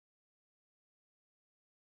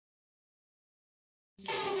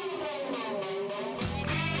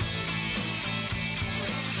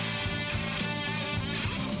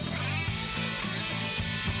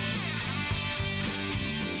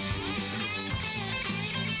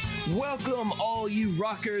Welcome, all you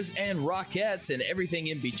rockers and rockettes and everything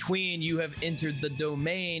in between. You have entered the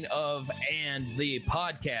domain of And the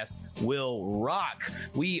Podcast Will Rock.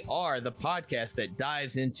 We are the podcast that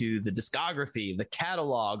dives into the discography, the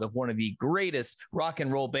catalog of one of the greatest rock and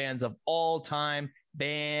roll bands of all time,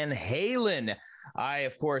 Van Halen. I,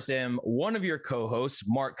 of course, am one of your co-hosts,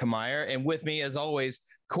 Mark Kameyer, and with me, as always,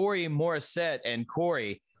 Corey Morissette. And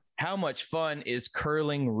Corey, how much fun is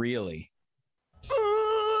curling really?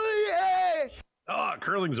 Oh,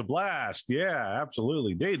 curling's a blast. Yeah,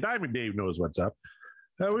 absolutely. Diamond Dave knows what's up.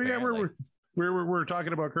 We're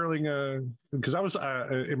talking about curling because I was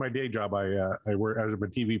in my day job. I work as a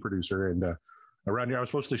TV producer, and around here I was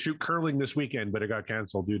supposed to shoot curling this weekend, but it got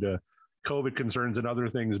canceled due to COVID concerns and other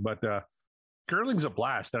things. But curling's a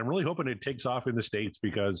blast. I'm really hoping it takes off in the States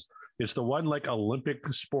because it's the one like Olympic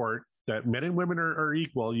sport that men and women are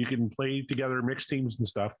equal. You can play together, mixed teams and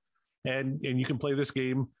stuff. And you can play this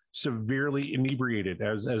game severely inebriated,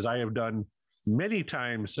 as I have done many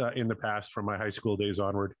times in the past from my high school days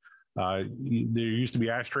onward. There used to be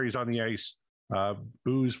ashtrays on the ice.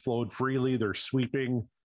 Booze flowed freely. There's sweeping.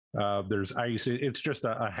 There's ice. It's just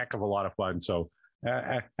a heck of a lot of fun. So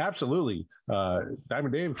absolutely.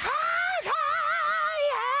 Diamond Dave.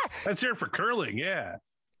 Let's hear it for curling. Yeah.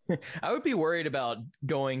 I would be worried about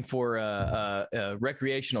going for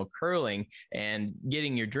recreational curling and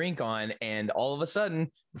getting your drink on. And all of a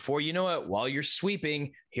sudden, before you know it, while you're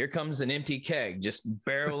sweeping, here comes an empty keg just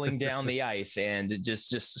barreling down the ice, and it just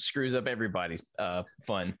screws up everybody's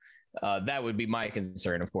fun. That would be my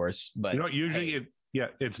concern, of course. But usually,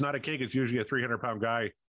 it's not a keg. It's usually a 300-pound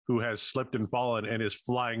guy who has slipped and fallen and is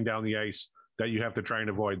flying down the ice that you have to try and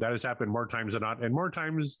avoid. That has happened more times than not. And more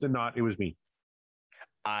times than not, it was me.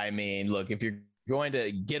 I mean, look, if you're going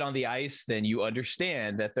to get on the ice, then you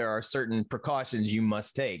understand that there are certain precautions you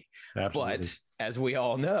must take. Absolutely. But as we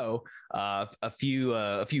all know, a few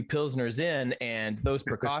Pilsners in, and those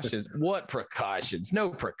precautions, what precautions?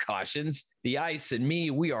 No precautions. The ice and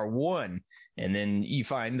me, we are one. And then you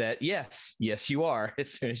find that, yes, you are.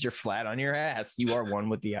 As soon as you're flat on your ass, you are one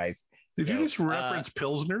with the ice. Did you just reference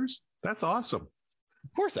Pilsners? That's awesome.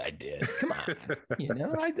 Of course I did. Come on.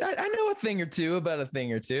 I know a thing or two about a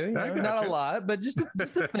thing or two. Not a lot, but just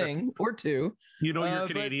a thing or two. Your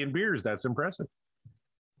Canadian beers. That's impressive.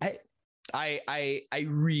 I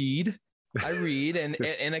read,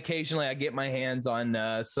 and occasionally I get my hands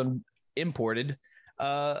on some imported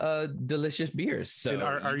delicious beers. So and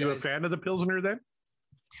are you a fan of the Pilsner then?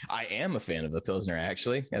 I am a fan of the Pilsner,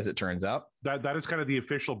 actually, as it turns out. That is kind of the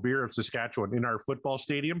official beer of Saskatchewan. In our football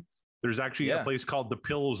stadium, there's actually a place called the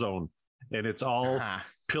Pill Zone, and it's all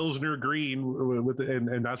Pilsner green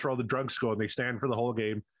and that's where all the drunks go, and they stand for the whole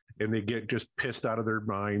game, and they get just pissed out of their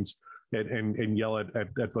minds and yell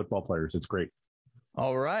at football players. It's great.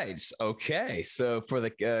 All right. Okay. So for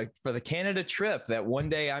the Canada trip that one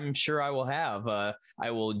day I'm sure I will have,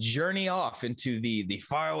 I will journey off into the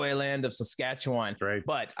faraway land of Saskatchewan. Right.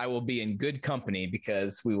 But I will be in good company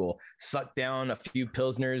because we will suck down a few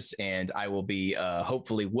Pilsners, and I will be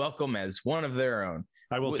hopefully welcome as one of their own.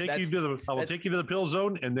 I will take you to the Pill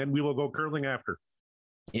Zone, and then we will go curling after.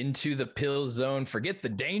 Into the Pill Zone. Forget the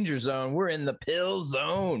danger zone. We're in the Pill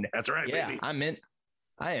Zone. That's right. Yeah, baby.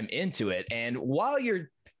 I am into it. And while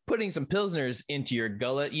you're putting some Pilsners into your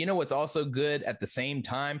gullet, you know what's also good at the same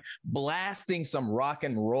time? Blasting some rock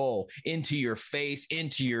and roll into your face,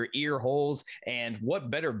 into your ear holes. And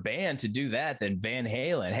what better band to do that than Van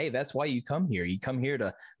Halen? Hey, that's why you come here. You come here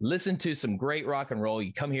to listen to some great rock and roll.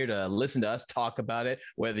 You come here to listen to us talk about it.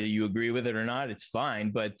 Whether you agree with it or not, it's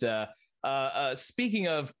fine. But speaking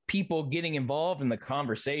of people getting involved in the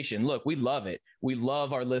conversation, look, we love it. We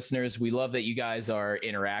love our listeners. We love that you guys are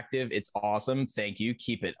interactive. It's awesome. Thank you.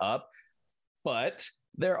 Keep it up. But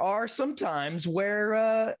there are some times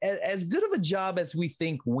where, as good of a job as we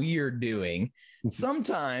think we're doing,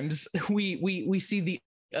 sometimes we see the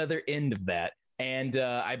other end of that. And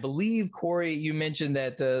I believe, Corey, you mentioned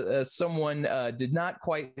that someone did not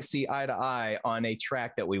quite see eye to eye on a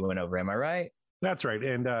track that we went over. Am I right? That's right.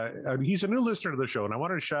 And he's a new listener to the show. And I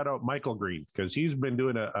wanted to shout out Michael Green because he's been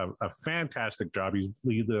doing a fantastic job.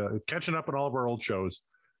 He's catching up on all of our old shows.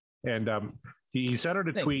 And he sent out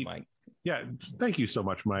a tweet. Mike. Yeah. Thank you so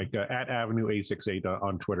much, Mike. At Avenue868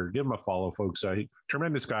 on Twitter. Give him a follow, folks.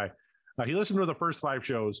 Tremendous guy. He listened to the first 5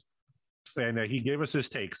 shows, and he gave us his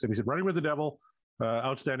takes. And he said, Running with the Devil,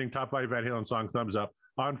 outstanding top 5 Van Halen song, thumbs up.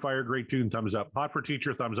 On Fire, great tune, thumbs up. Hot for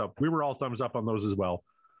Teacher, thumbs up. We were all thumbs up on those as well.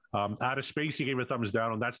 Out of Space, he gave a thumbs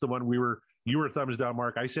down, and that's the one you were thumbs down,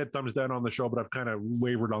 Mark. I said thumbs down on the show, but I've kind of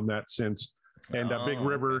wavered on that since. And Big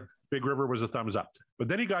River was a thumbs up. But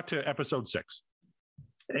then he got to episode 6,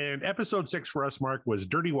 And episode 6 for us, Mark, was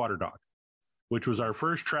Dirty Water Dog, which was our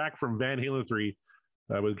first track from Van Halen 3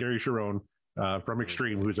 with Gary Cherone from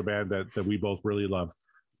Extreme, who's a band that we both really love.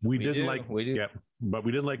 We didn't like, yeah, but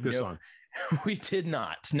we didn't like this song. We did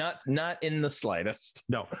not in the slightest.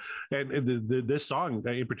 No, and this song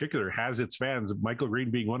in particular has its fans, Michael Green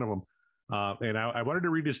being one of them. And I wanted to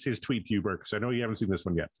read his tweet to you, Burke, because I know you haven't seen this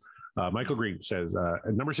one yet. Michael Green says,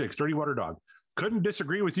 number 6, Dirty Water Dog. Couldn't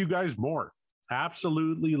disagree with you guys more.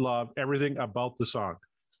 Absolutely love everything about the song.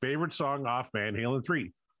 Favorite song off Van Halen 3.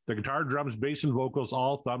 The guitar, drums, bass, and vocals,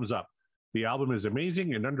 all thumbs up. The album is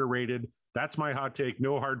amazing and underrated. That's my hot take.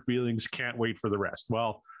 No hard feelings. Can't wait for the rest.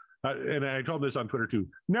 Well, and I told this on Twitter too.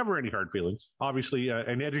 Never any hard feelings. Obviously,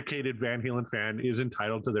 an educated Van Halen fan is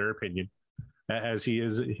entitled to their opinion, as he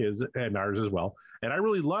is his and ours as well. And I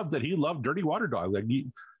really love that he loved Dirty Water Dog. Like,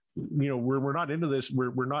 we're not into this.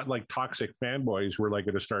 We're not like toxic fanboys. We're like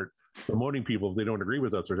going to start promoting people if they don't agree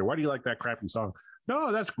with us or say, why do you like that crappy song?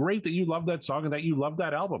 No, that's great that you love that song and that you love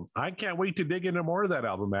that album. I can't wait to dig into more of that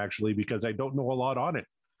album, actually, because I don't know a lot on it.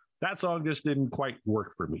 That song just didn't quite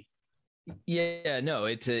work for me. Yeah, no,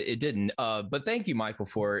 it didn't. But thank you, Michael,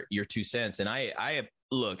 for your 2 cents. And I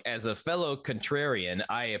look, as a fellow contrarian,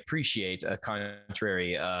 I appreciate a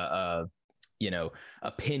contrary,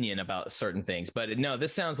 opinion about certain things. But no,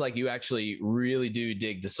 this sounds like you actually really do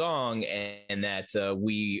dig the song, and that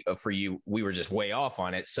we were just way off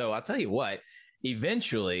on it. So I'll tell you what,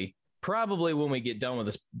 eventually, probably when we get done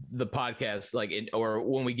with the podcast, or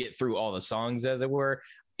when we get through all the songs, as it were,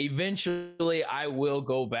 eventually I will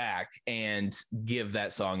go back and give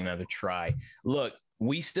that song another try. Look,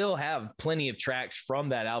 we still have plenty of tracks from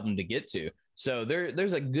that album to get to. So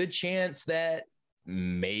there's a good chance that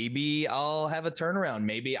maybe I'll have a turnaround.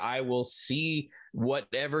 Maybe I will see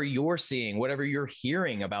whatever you're seeing, whatever you're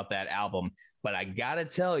hearing about that album. But I got to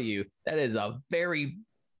tell you, that is a very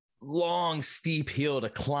long, steep hill to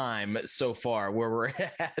climb so far where we're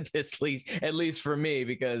at, at least for me,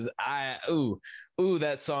 because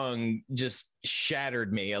that song just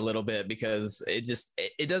shattered me a little bit, because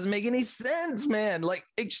it doesn't make any sense, man. Like,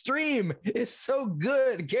 Extreme is so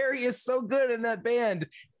good. Gary is so good in that band.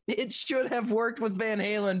 It should have worked with Van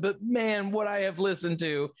Halen, but man, what I have listened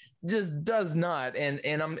to just does not.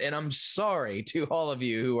 And I'm sorry to all of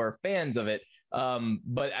you who are fans of it.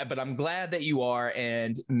 But I'm glad that you are,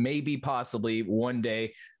 and maybe possibly one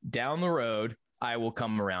day down the road, I will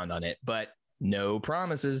come around on it, but no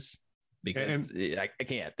promises, because I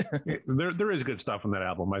can't. there is good stuff on that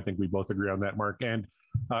album. I think we both agree on that, Mark. And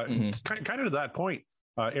kind of to that point,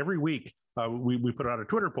 every week we put out a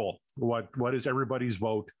Twitter poll. What is everybody's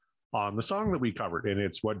vote on the song that we covered? And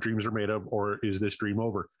it's What Dreams Are Made Of, or Is This Dream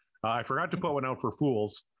Over? I forgot to put one out for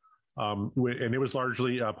Fools. And it was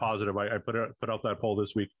largely positive. I put out that poll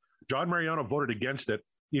this week. John Mariano voted against it,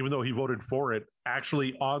 even though he voted for it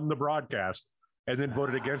actually on the broadcast, and then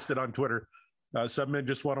voted against it on Twitter. Some men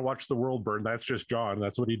just want to watch the world burn. That's just John.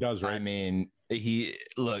 That's what he does, right? I mean,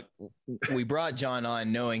 we brought John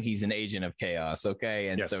on knowing he's an agent of chaos. Okay.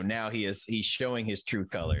 And so now he's showing his true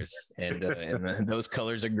colors, and those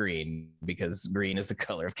colors are green, because green is the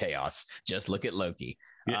color of chaos. Just look at Loki.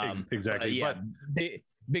 Yeah, exactly.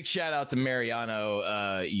 Big shout out to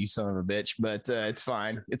Mariano, you son of a bitch, but it's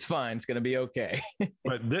fine. It's fine. It's going to be okay.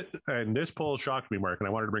 But this poll shocked me, Mark, and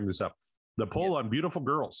I wanted to bring this up. The poll on Beautiful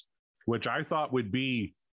Girls, which I thought would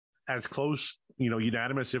be as close,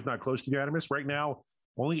 unanimous, if not close to unanimous. Right now,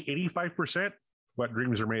 only 85% What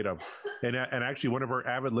Dreams Are Made Of. And actually, one of our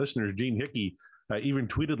avid listeners, Gene Hickey, even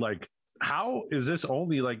tweeted, like, how is this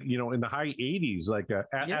only in the high 80s?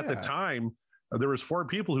 At the time, there was 4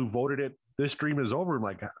 people who voted it. This dream is over. I'm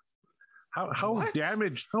like, how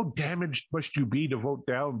damaged must you be to vote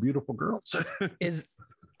down Beautiful Girls?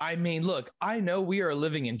 Look, I know we are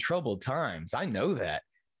living in troubled times. I know that,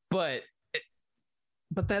 but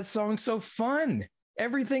that song's so fun.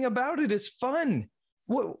 Everything about it is fun.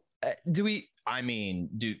 What do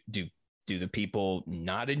the people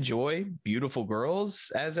not enjoy Beautiful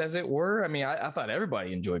Girls as it were? I mean, I thought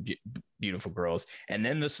everybody enjoyed Beautiful Girls, and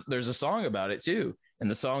then there's a song about it too, and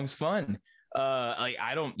the song's fun.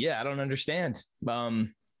 I don't understand.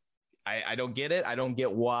 I don't get it. I don't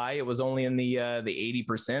get why it was only in the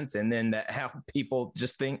 80%, and then how people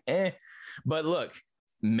just think, But look,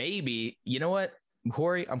 maybe, you know what,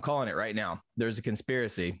 Corey, I'm calling it right now. There's a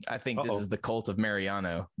conspiracy. I think this is the cult of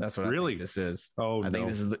Mariano. That's what I think this is. I think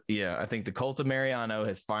this is I think the cult of Mariano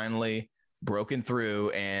has finally broken through,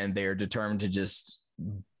 and they're determined to just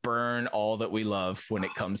burn all that we love when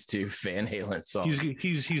it comes to Van Halen songs.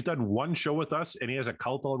 He's done one show with us, and he has a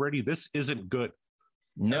cult already. This isn't good.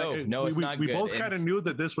 No, it's not good. We both kind of knew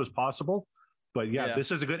that this was possible, But yeah,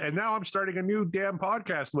 this is a good. And now I'm starting a new damn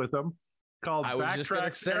podcast with them called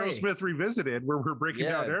Backtracks Aerosmith Revisited, where we're breaking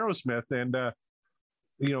down Aerosmith. And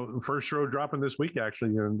first show dropping this week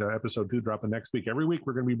actually, and episode 2 dropping next week. Every week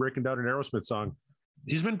we're going to be breaking down an Aerosmith song.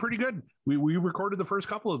 He's been pretty good. We recorded the first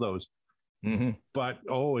couple of those, but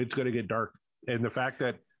it's going to get dark. And the fact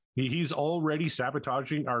that he's already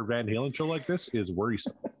sabotaging our Van Halen show like this is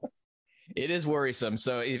worrisome. It is worrisome.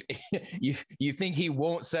 So if you think he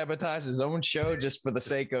won't sabotage his own show just for the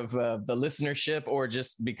sake of the listenership, or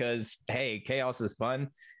just because, hey, chaos is fun,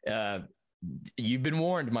 you've been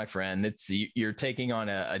warned, my friend. You're taking on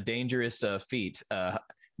a dangerous feat,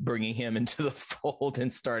 bringing him into the fold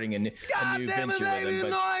and starting a new venture with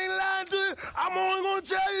him. But I'm only going to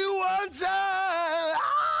tell you one time.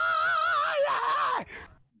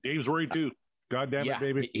 Dave's worried too. God damn it,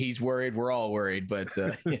 baby. He's worried. We're all worried. But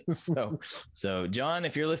so John,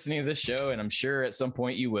 if you're listening to this show, and I'm sure at some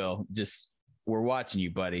point you will, we're watching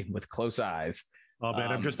you, buddy, with close eyes. Oh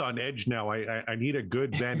man, I'm just on edge now. I need a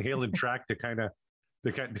good Van Halen track to kind of.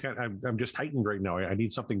 I'm just heightened right now. I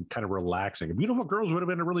need something kind of relaxing. Beautiful Girls would have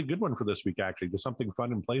been a really good one for this week, actually, just something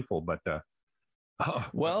fun and playful. But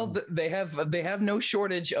they have no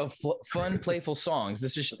shortage of fun, playful songs.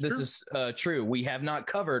 This is true. We have not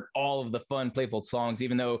covered all of the fun, playful songs,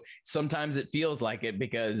 even though sometimes it feels like it,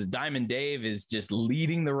 because Diamond Dave is just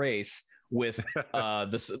leading the race with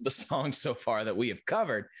the songs so far that we have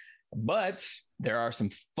covered. But there are some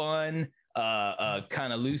fun,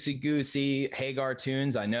 kind of loosey-goosey Hagar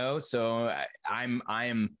tunes, I know. So I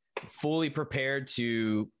am fully prepared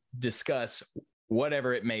to discuss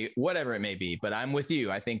whatever it may be. But I'm with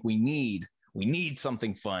you. I think we need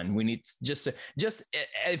something fun. We need just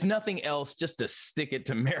if nothing else, just to stick it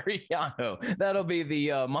to Mariano. That'll be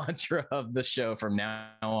the mantra of the show from now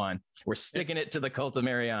on. We're sticking it to the cult of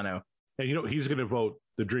Mariano. And he's going to vote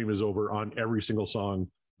 "The Dream Is Over" on every single song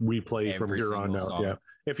we play from here on out. Yeah,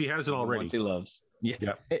 if he hasn't already. The ones he loves.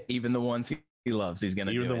 Yeah. Even the ones he loves, he's going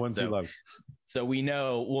to do it. Even the ones he loves. So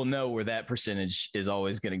we'll know where that percentage is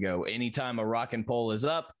always going to go. Anytime a rock and poll is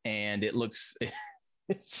up and it looks,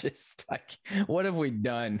 it's just like, what have we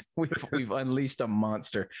done? We've unleashed a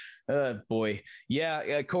monster. Boy.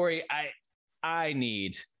 Yeah. Corey, I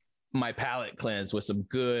need my palate cleansed with some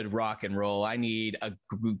good rock and roll. I need a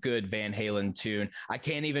good Van Halen tune. I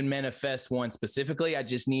can't even manifest one specifically. I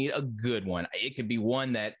just need a good one. It could be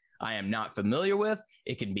one that I am not familiar with.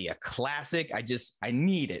 It can be a classic. I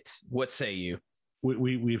need it. What say you?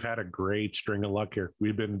 We've had a great string of luck here.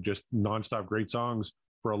 We've been just nonstop great songs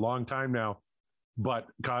for a long time now. But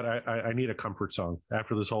God, I need a comfort song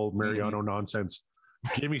after this whole Mariano nonsense.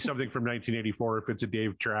 Give me something from 1984 if it's a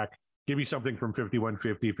Dave track. Give me something from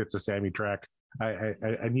 5150 if it's a Sammy track.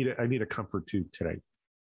 I need a comfort tune today.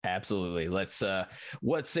 Absolutely. Let's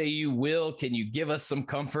what say you, Will? Can you give us some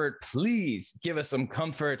comfort? Please give us some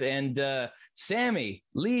comfort. And Sammy,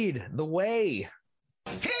 lead the way.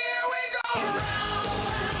 Here we go. All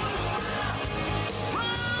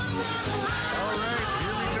right,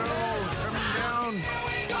 here we go. Coming down.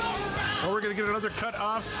 Oh, we're going to get another cut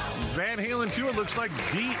off Van Halen 2. It looks like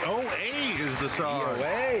D.O.A. is the song.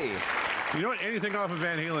 D.O.A. You know what? Anything off of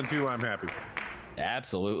Van Halen 2, I'm happy.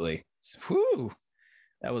 Absolutely. Whew.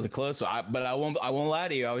 That was a close one. But I won't lie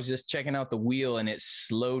to you. I was just checking out the wheel and it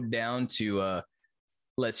slowed down to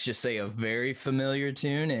let's just say a very familiar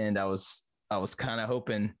tune. And I was kind of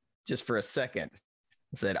hoping just for a second.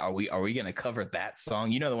 I said, are we going to cover that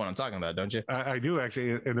song? You know the one I'm talking about, don't you? I do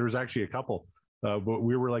actually. And there was actually a couple, but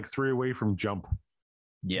we were like 3 away from Jump.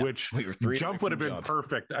 Yeah, which we were 3 Jump would have been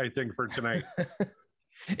perfect, I think, for tonight.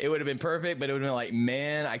 It would have been perfect, but it would have been like,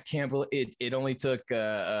 man, I can't believe it. It only took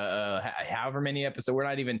however many episodes.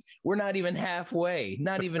 We're not even halfway,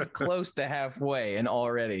 not even close to halfway, and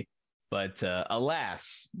already. But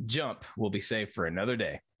alas, Jump will be saved for another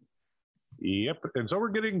day. Yep, and so we're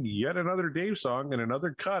getting yet another Dave song and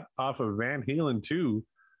another cut off of Van Halen 2.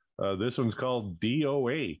 This one's called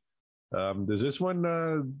D.O.A. Does this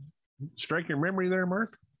one strike your memory there,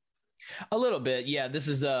 Mark? A little bit, yeah. This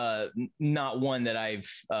is not one that I've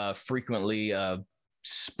frequently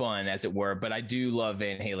spun, as it were, but I do love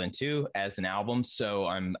Van Halen 2 as an album, so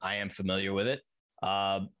I am familiar with it.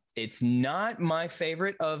 It's not my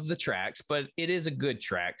favorite of the tracks, but it is a good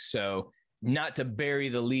track. So not to bury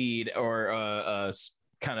the lead or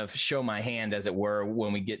kind of show my hand, as it were,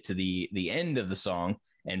 when we get to the end of the song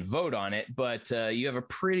and vote on it, but you have a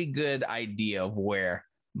pretty good idea of where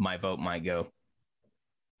my vote might go.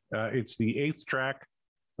 It's the 8th track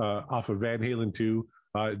off of Van Halen 2.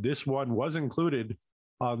 This one was included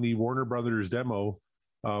on the Warner Brothers demo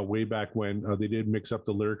way back when. They did mix up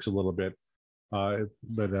the lyrics a little bit. but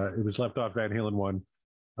it was left off Van Halen 1.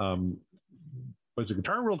 But the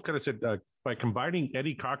Guitar World kind of said, by combining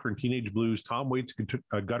Eddie Cochran Teenage Blues, Tom Waits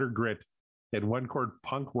Gutter Grit, and one-chord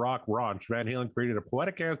punk rock raunch, Van Halen created a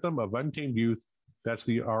poetic anthem of untamed youth. That's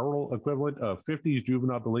the oral equivalent of 50s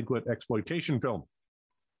juvenile delinquent exploitation film.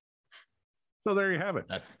 So there you have it.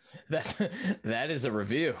 That is a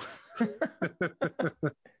review.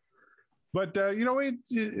 But,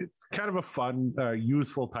 it's kind of a fun,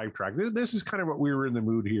 youthful type track. This is kind of what we were in the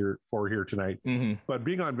mood here tonight. Mm-hmm. But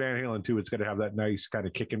being on Van Halen 2, it's going to have that nice kind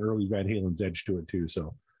of kicking early Van Halen's edge to it too.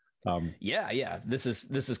 So, yeah. This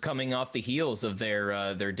is coming off the heels of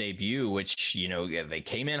their debut, which, they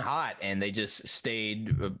came in hot and they just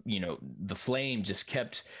stayed, the flame just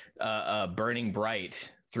kept burning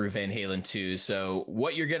bright through Van Halen 2. So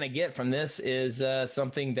what you're going to get from this is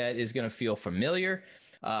something that is going to feel familiar.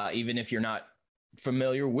 Even if you're not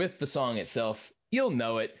familiar with the song itself, you'll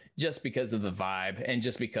know it just because of the vibe and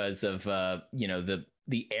just because of,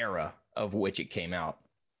 the era of which it came out.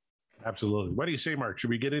 Absolutely. What do you say, Mark? Should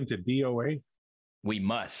we get into D.O.A.? We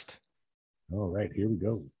must. All right, here we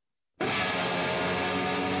go.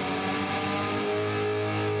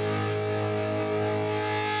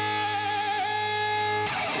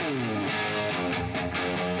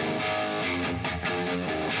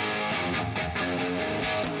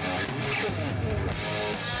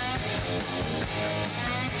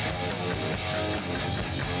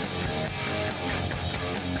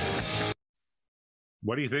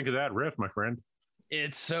 What do you think of that riff, my friend?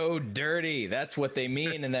 It's so dirty. That's what they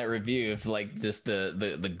mean in that review of like just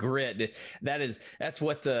the grit. That's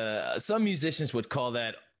what some musicians would call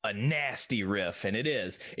that a nasty riff, and it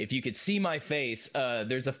is. If you could see my face,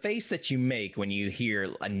 there's a face that you make when you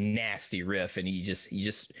hear a nasty riff, and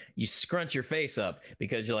you scrunch your face up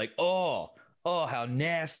because you're like, oh, how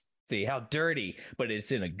nasty, how dirty, but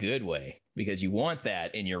it's in a good way. Because you want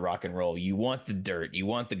that in your rock and roll. You want the dirt. You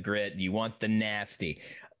want the grit. You want the nasty.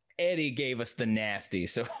 Eddie gave us the nasty.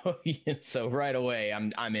 So right away,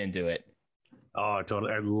 I'm into it. Oh,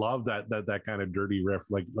 totally. I love that kind of dirty riff.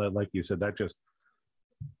 Like you said, that just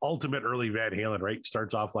ultimate early Van Halen, right?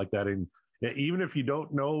 Starts off like that. And even if you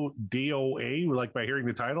don't know D.O.A., like by hearing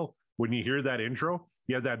the title, when you hear that intro,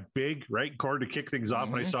 you have that big right chord to kick things off.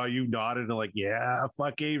 Mm-hmm. And I saw you nodded and like, yeah,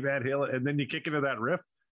 fuck A, Van Halen. And then you kick into that riff.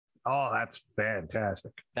 Oh, that's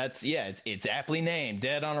fantastic. It's aptly named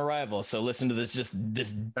Dead on Arrival. So listen to this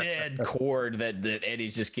dead chord that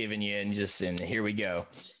Eddie's just giving you and here we go.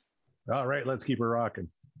 All right, let's keep it rocking.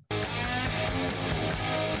 We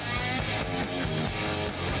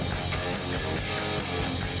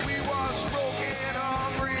was broken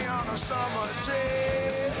hungry on a summer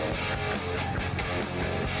day.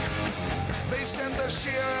 They sent the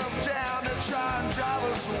sheriff down to try and drive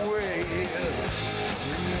us away.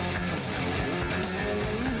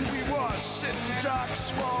 We was sitting ducks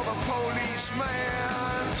for the policeman.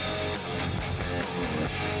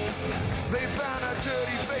 They found a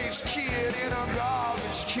dirty-faced kid in a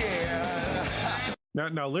garbage can.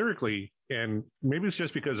 Now, lyrically, and maybe it's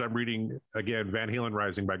just because I'm reading, again, Van Halen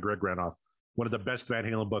Rising by Greg Renoff, one of the best Van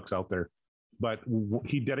Halen books out there. But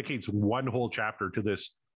he dedicates one whole chapter to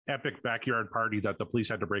this epic backyard party that the police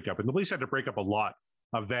had to break up. And the police had to break up a lot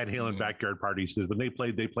of Van Halen backyard parties because when they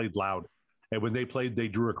played loud. And when they played, they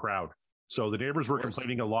drew a crowd. So the neighbors were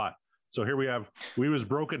complaining a lot. So here we was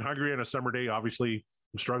broken, hungry on a summer day, obviously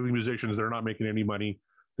struggling musicians. They're not making any money.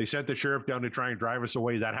 They sent the sheriff down to try and drive us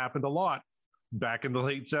away. That happened a lot back in the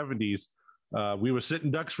late 70s. We was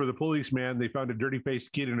sitting ducks for the policeman. They found a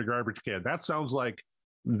dirty-faced kid in a garbage can. That sounds like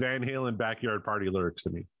Van Halen backyard party lyrics to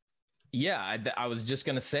me. Yeah, I was just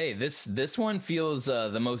going to say this one feels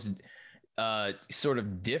the most sort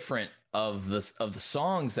of different of the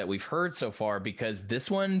songs that we've heard so far, because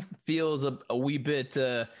this one feels a wee bit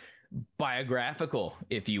biographical,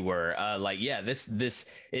 if you were this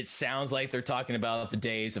it sounds like they're talking about the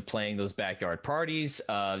days of playing those backyard parties.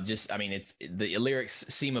 It's the lyrics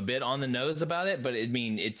seem a bit on the nose about it, but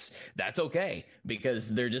that's okay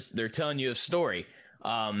because they're telling you a story.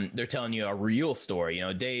 They're telling you a real story.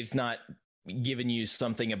 Dave's not giving you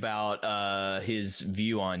something about his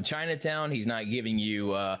view on Chinatown. He's not giving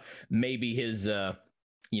you maybe his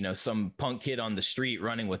some punk kid on the street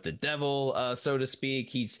running with the devil, so to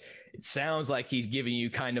speak. It sounds like he's giving you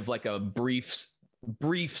kind of like a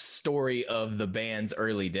brief story of the band's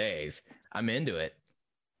early days. I'm into it.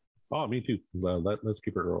 Oh, me too. Let's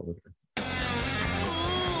keep it rolling.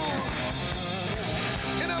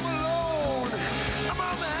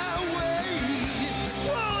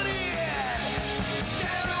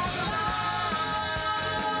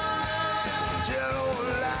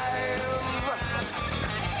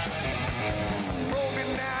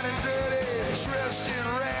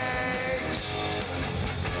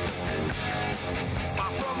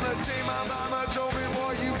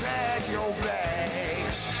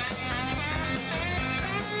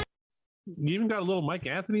 you even got a little Mike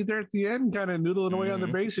Anthony there at the end, kind of noodling away on the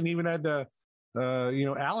bass, and even had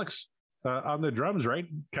Alex on the drums, right?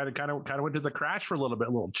 Kind of went to the crash for a little bit,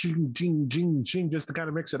 a little ching ching ching ching, just to kind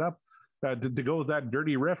of mix it up. To go with that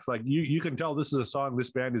dirty riff, like you can tell this is a song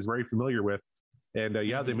this band is very familiar with, and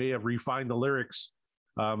they may have refined the lyrics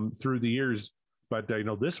through the years, but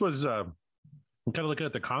this was I'm kind of looking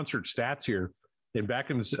at the concert stats here, and back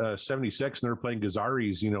in '76, they were playing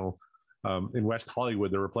Gazzarri's, in West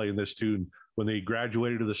Hollywood, they were playing this tune. When they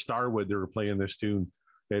graduated to the Starwood, they were playing this tune,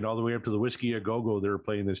 and all the way up to the Whiskey a Go-Go, they were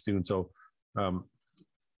playing this tune. So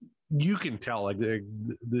you can tell like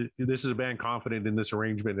this is a band confident in this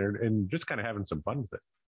arrangement and just kind of having some fun with it.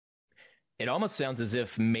 It almost sounds as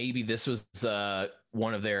if maybe this was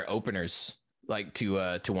one of their openers, like to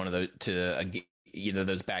one of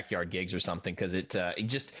those backyard gigs or something, because it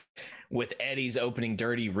just with Eddie's opening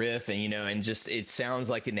dirty riff and and just it sounds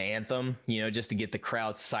like an anthem, just to get the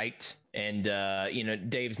crowd psyched. And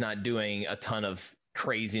Dave's not doing a ton of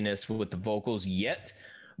craziness with the vocals yet,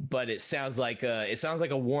 but it sounds like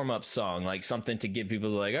a warm-up song, like something to get people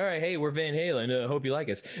like, all right, hey, we're Van Halen, hope you like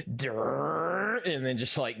us, and then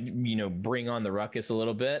just like bring on the ruckus a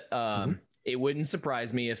little bit. It wouldn't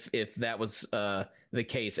surprise me if that was the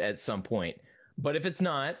case at some point, but if it's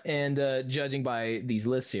not, and judging by these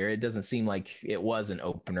lists here, it doesn't seem like it was an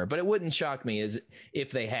opener, but it wouldn't shock me as if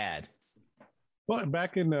they had. Well,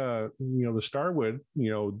 back in the Starwood,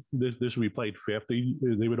 this we played fifth.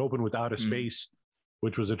 They would open with Out of Space,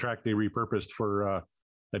 which was a track they repurposed for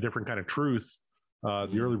a different kind of truth.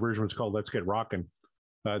 The early version was called Let's Get Rockin'.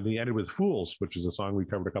 They ended with Fools, which is a song we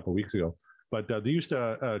covered a couple of weeks ago. But they used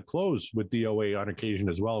to close with D.O.A. on occasion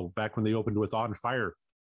as well, back when they opened with On Fire,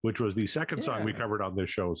 which was the second song we covered on this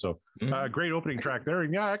show. So great opening track there.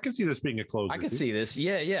 And I can see this being a closer. I can see this.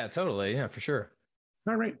 Yeah, totally. Yeah, for sure.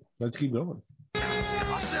 All right, let's keep going.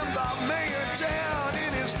 I sent the mayor down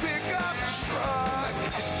in his pickup truck.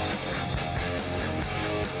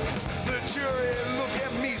 The jury look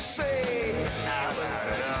at me say,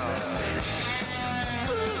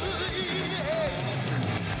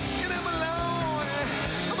 get him alone,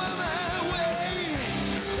 I'm on my way.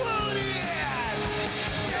 Oh yeah,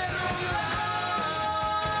 dead or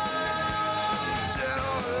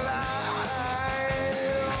alive.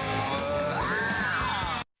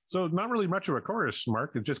 So not really much of a chorus,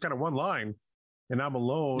 Mark. It's just kind of one line. And I'm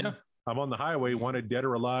alone. Yeah. I'm on the highway, wanted dead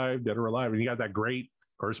or alive, dead or alive. And you got that great,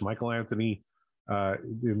 of course, Michael Anthony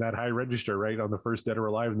in that high register, right, on the first Dead or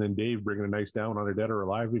Alive. And then Dave bringing a nice down on a Dead or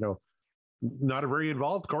Alive. Not a very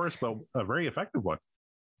involved chorus, but a very effective one.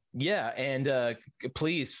 Yeah, and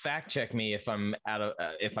please fact check me if I'm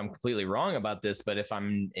if I'm completely wrong about this. But if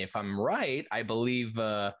I'm right, I believe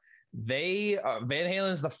Van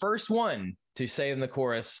Halen is the first one to say in the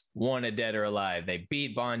chorus, "Wanted Dead or Alive." They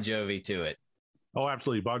beat Bon Jovi to it. Oh,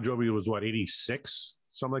 absolutely. Bon Jovi was what, 86,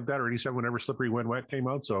 something like that, or 87 whenever Slippery When Wet came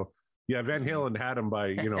out. So yeah, Van Halen had him by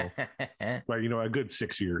a good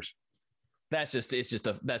 6 years. That's just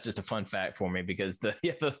a fun fact for me, because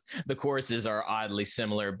the choruses are oddly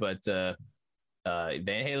similar, but Van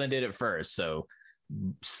Halen did it first. So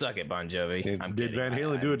suck it, Bon Jovi. Did Van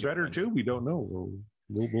Halen do it better too? We don't know.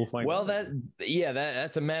 We'll find out.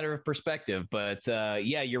 That's a matter of perspective, but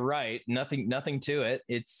you're right. Nothing to it.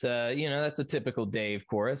 It's that's a typical Dave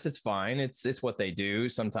chorus. It's fine. It's what they do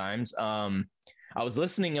sometimes. I was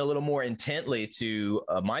listening a little more intently to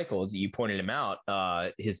Michael's. You pointed him out,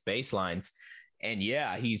 his bass lines, and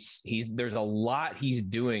he's there's a lot he's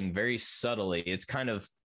doing very subtly. It's kind of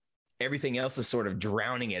everything else is sort of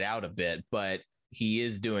drowning it out a bit, but he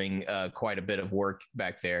is doing quite a bit of work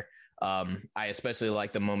back there. I especially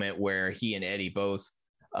like the moment where he and Eddie both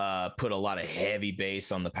put a lot of heavy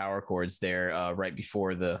bass on the power chords there right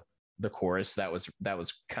before the chorus. That was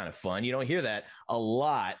kind of fun. You don't hear that a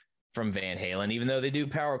lot from Van Halen, even though they do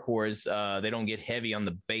power chords. They don't get heavy on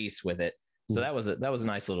the bass with it. So that was a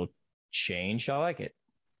nice little change. I like it.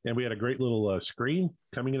 And we had a great little scream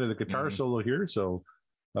coming into the guitar solo here. So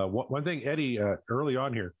one thing, Eddie, early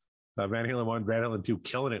on here, Van Halen 1, Van Halen 2,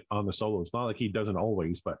 killing it on the solos. Not like he doesn't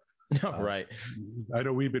always, but right. I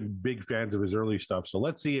know we've been big fans of his early stuff. So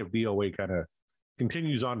let's see if D.O.A. kind of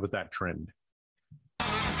continues on with that trend.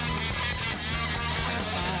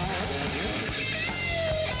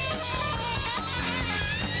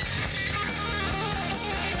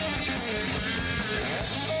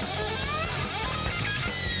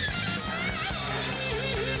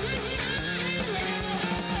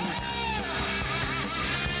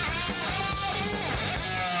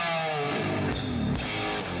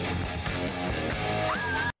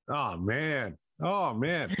 Oh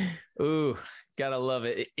man. Ooh, Gotta love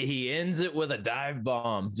it. He ends it with a dive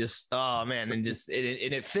bomb. Just, oh man. And just,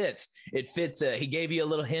 it fits. It fits. He gave you a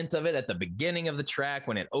little hint of it at the beginning of the track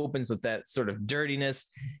when it opens with that sort of dirtiness,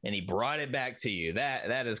 and he brought it back to you.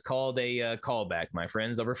 That is called a callback, my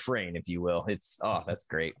friends, a refrain, if you will. That's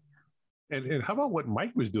great. And how about what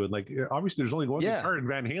Mike was doing? Like, obviously there's only one guitar in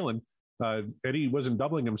Van Halen. Eddie wasn't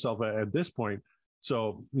doubling himself at this point.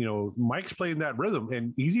 So, Mike's playing that rhythm,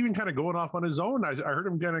 and he's even kind of going off on his own. I heard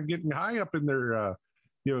him kind of getting high up in there,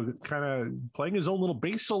 kind of playing his own little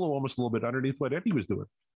bass solo almost a little bit underneath what Eddie was doing.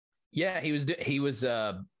 Yeah, he was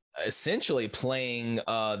essentially playing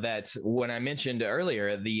that when I mentioned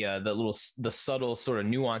earlier, the subtle sort of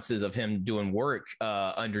nuances of him doing work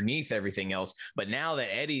underneath everything else. But now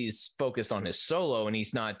that Eddie's focused on his solo and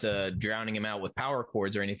he's not drowning him out with power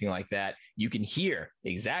chords or anything like that, you can hear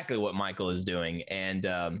exactly what Michael is doing. And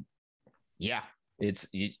now that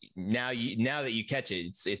you catch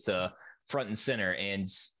it, it's front and center, and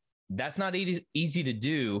that's not easy to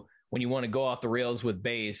do when you want to go off the rails with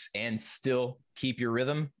bass and still keep your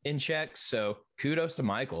rhythm in check. So kudos to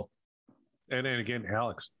Michael. And then again,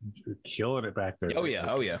 Alex killing it back there. Oh yeah.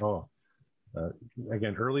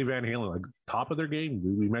 Again, early Van Halen, like top of their game.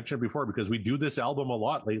 We mentioned it before because we do this album a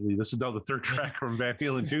lot lately. This is now the third track from Van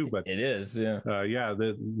Halen too, but it is. Yeah.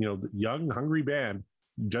 The young, hungry band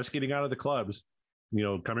just getting out of the clubs,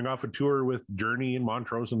 coming off a tour with Journey and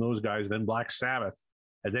Montrose and those guys, then Black Sabbath,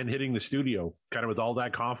 and then hitting the studio kind of with all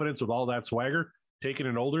that confidence, with all that swagger, taking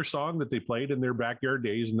an older song that they played in their backyard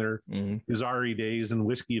days and their Izari days and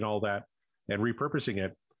whiskey and all that, and repurposing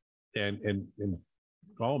it. And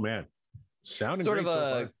oh man, sounding sort great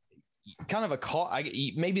of so kind of a call.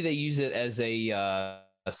 Maybe they use it as a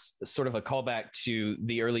sort of a callback to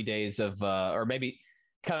the early days of, or maybe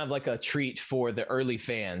kind of like a treat for the early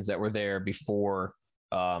fans that were there before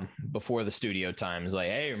the studio times. Like,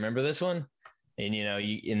 hey, remember this one? And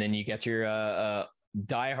and then you got your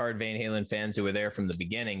diehard Van Halen fans who were there from the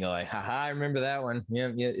beginning. Like, haha, I remember that one. Yeah.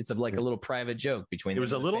 It's like a little private joke between. It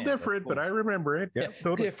was a little different, but I remember it. Yeah,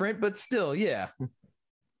 totally. Different, but still, yeah.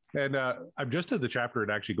 And I'm just in the chapter, and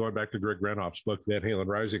actually going back to Greg Renoff's book, Van Halen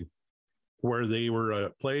Rising, where they were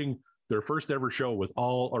playing their first ever show with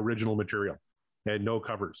all original material and no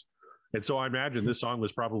covers. And so I imagine this song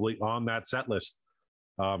was probably on that set list.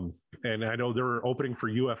 And I know they were opening for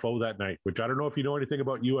UFO that night, which I don't know if you know anything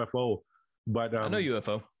about UFO, but I know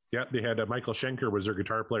UFO. Yeah, they had Michael Schenker was their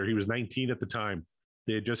guitar player. He was 19 at the time.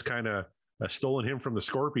 They had just kind of stolen him from the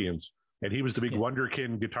Scorpions, and he was the big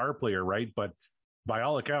wonderkin guitar player, right? But by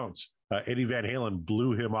all accounts, Eddie Van Halen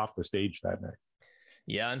blew him off the stage that night.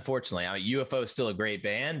 Yeah, unfortunately, UFO is still a great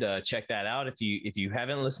band. Check that out if you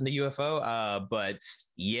haven't listened to UFO. But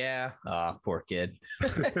yeah, poor kid.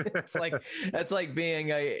 that's like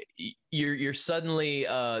being you're suddenly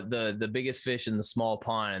the biggest fish in the small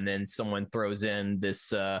pond, and then someone throws in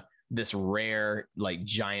this rare like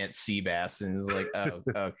giant sea bass, and it's like, oh,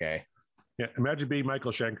 okay. Yeah, imagine being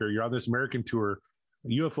Michael Schenker. You're on this American tour.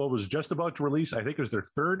 UFO was just about to release, I think it was their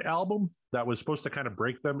third album that was supposed to kind of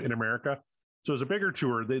break them in America. So it was a bigger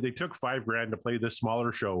tour. They took $5,000 to play this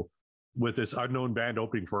smaller show with this unknown band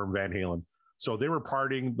opening for him, Van Halen. So they were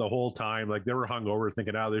partying the whole time. Like they were hungover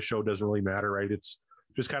thinking, this show doesn't really matter, right? It's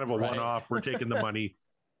just kind of a one-off. We're taking the money.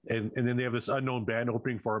 And then they have this unknown band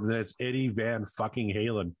opening for him. And then it's Eddie Van fucking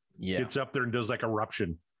Halen. Yeah. Gets up there and does like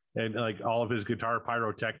Eruption and like all of his guitar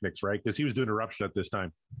pyrotechnics, right? Because he was doing Eruption at this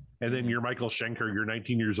time. And then you're Michael Schenker, you're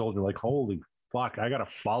 19 years old. You're like, holy fuck, I got to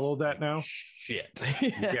follow that now. Shit.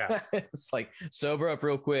 Yeah. It's like sober up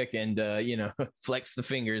real quick and, flex the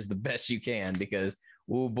fingers the best you can because,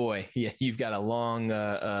 oh boy, yeah, you've got a long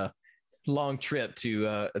trip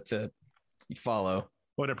to follow.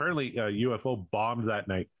 But apparently UFO bombed that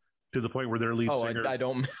night to the point where their lead singer. I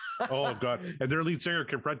don't. Oh God. And their lead singer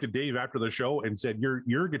confronted Dave after the show and said,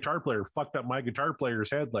 your guitar player fucked up my guitar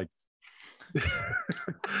player's head. Like,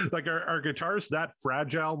 like our guitars that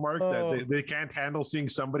fragile, Mark, that they can't handle seeing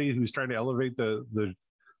somebody who's trying to elevate the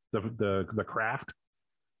craft.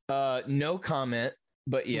 No comment,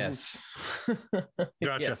 but yes. Gotcha.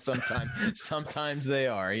 Yes, sometimes they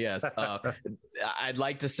are. Yes. I'd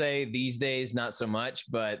like to say these days not so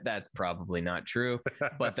much, but that's probably not true.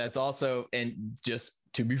 But that's also, and just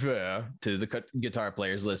to be fair to the guitar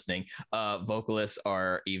players listening, vocalists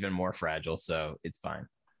are even more fragile, so it's fine.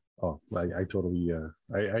 Oh, I totally,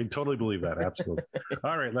 I totally believe that. Absolutely.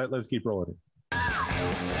 All right, let's keep rolling. Now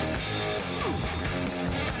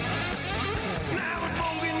we're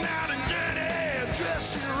moving out in dirty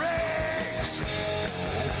dressing rags.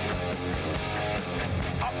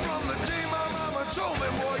 Up from the day my mama told me,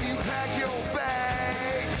 boy, you pack your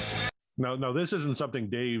bags. No, this isn't something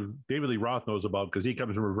David Lee Roth knows about because he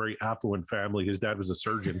comes from a very affluent family. His dad was a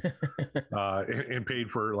surgeon and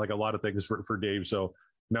paid for like a lot of things for Dave. So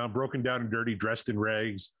now I'm broken down and dirty, dressed in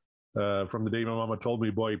rags. From the day my mama told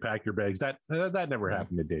me, boy, pack your bags. That never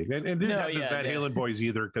happened to Dave. And didn't happen to Van Halen boys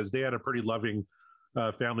either because they had a pretty loving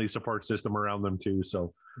family support system around them too.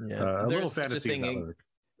 So a little fantasy in that lyric.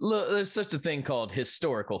 Look, there's such a thing called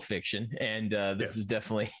historical fiction, and this is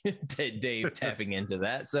definitely Dave tapping into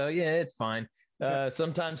that. So yeah, it's fine.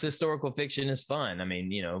 Sometimes historical fiction is fun. I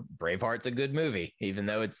mean, you know, Braveheart's a good movie, even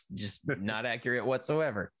though it's just not accurate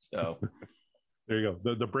whatsoever. So there you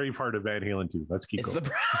go. The Braveheart of Van Halen too. Let's keep going.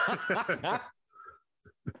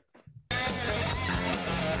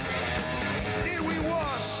 Here we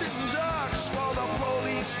was sitting ducks for the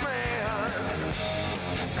policeman.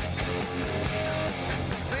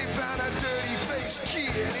 They found a dirty faced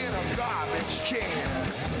kid in a garbage can.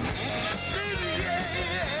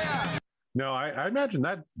 Yeah. No, I imagine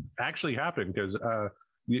that actually happened because all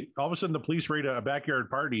of a sudden the police raid a backyard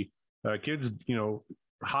party. Kids, you know,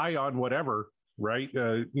 high on whatever, right?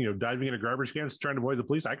 You know, diving in a garbage can, trying to avoid the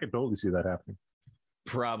police. I could totally see that happening.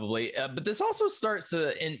 Probably, but this also starts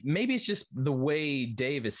and maybe it's just the way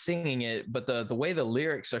Dave is singing it, but the way the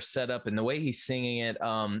lyrics are set up and the way he's singing it,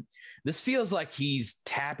 this feels like he's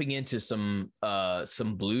tapping into some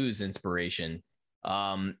blues inspiration.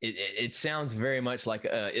 It sounds very much like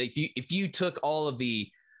if you took all of the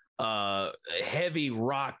heavy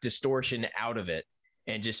rock distortion out of it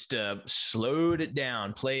and just slowed it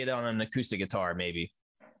down, play it on an acoustic guitar maybe,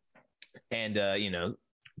 and you know.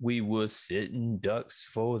 We was sitting ducks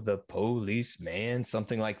for the policeman,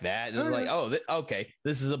 something like that. It was like, oh, okay,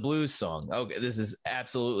 this is a blues song. Okay, this is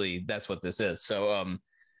absolutely, that's what this is. So,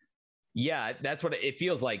 yeah, that's what it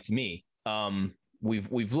feels like to me.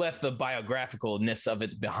 We've left the biographicalness of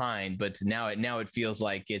it behind, but now it feels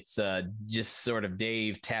like it's just sort of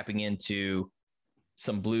Dave tapping into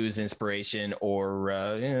some blues inspiration,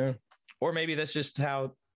 or you know, or maybe that's just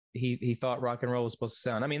how he thought rock and roll was supposed to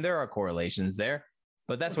sound. I mean, there are correlations there.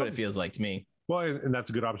 But that's what it feels like to me. Well, and that's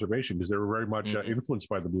a good observation because they were very much influenced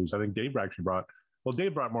by the blues. I think Dave actually brought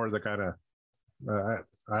more of the kind of,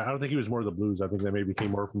 I don't think he was more of the blues. I think that maybe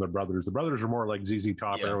came more from the Brothers. The Brothers were more like ZZ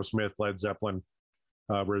Top, Aerosmith, Led Zeppelin,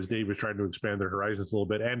 whereas Dave was trying to expand their horizons a little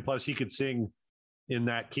bit. And plus he could sing in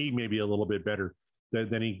that key maybe a little bit better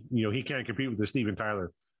than he, you know, he can't compete with the Steven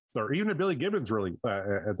Tyler or even a Billy Gibbons really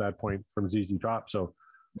at that point from ZZ Top. So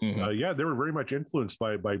yeah, they were very much influenced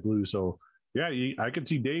by blues. So yeah, I could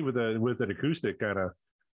see Dave with an acoustic kind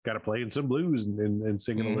of playing some blues and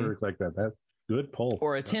singing a lyric like that. That good pull.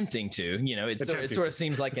 Or attempting to, you know, it sort of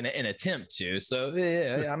seems like an attempt to. So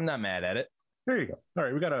yeah, I'm not mad at it. There you go. All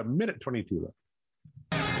right, we got a minute 22 left.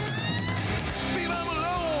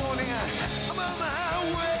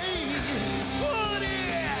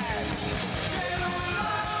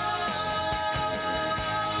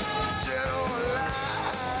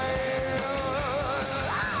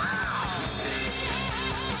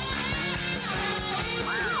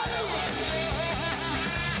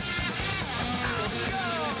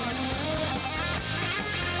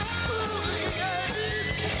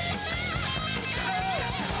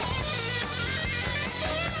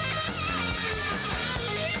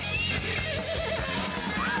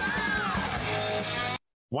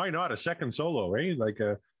 Why not a second solo, eh? Like,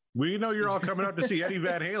 we know you're all coming out to see Eddie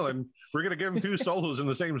Van Halen. We're going to give him two solos in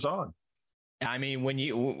the same song. I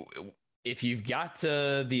mean, if you've got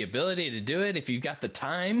the ability to do it, if you've got the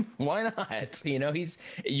time, why not? You know,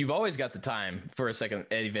 you've always got the time for a second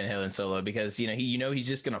Eddie Van Halen solo because, you know, he's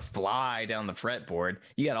just going to fly down the fretboard.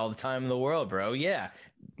 You got all the time in the world, bro. Yeah.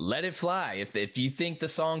 Let it fly. If you think the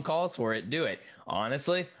song calls for it, do it.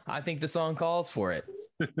 Honestly, I think the song calls for it.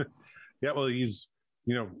 Yeah. Well, he's,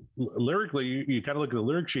 you know, lyrically, you kind of look at the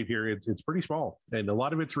lyric sheet here. It's pretty small, and a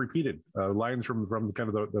lot of it's repeated lines from kind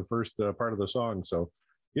of the first part of the song. So,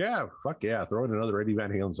 yeah, fuck yeah, throw in another Eddie Van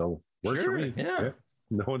Halen solo. Works for me. Yeah.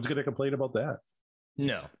 No one's gonna complain about that.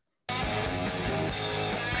 No.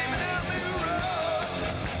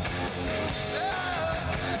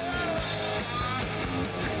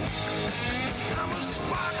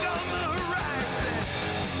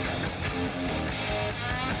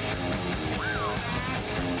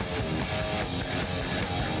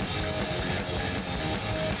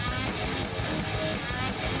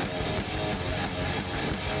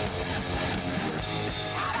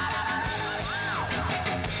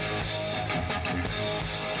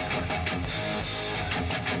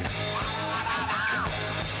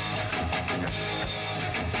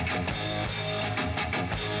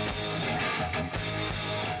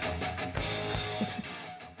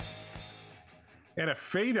 and a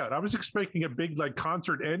fade out. I was expecting a big like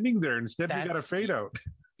concert ending there. Instead, we got a fade out.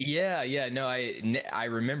 Yeah. No, I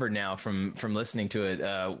remember now from listening to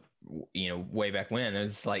it. Way back when, it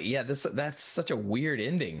was like, yeah, that's such a weird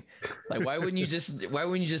ending. Like, why wouldn't you just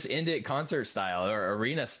end it concert style or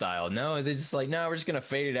arena style? No, they're just like, no, we're just gonna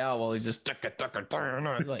fade it out while he's just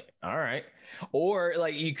like, all right. Or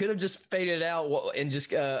like, you could have just faded out and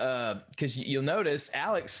just because you'll notice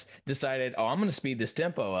Alex decided, oh, I'm gonna speed this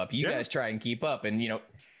tempo up. You guys try and keep up, and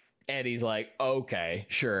Eddie's like, okay,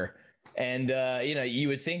 sure. And you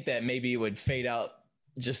would think that maybe it would fade out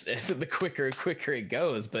just as the quicker it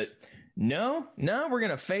goes, but no, we're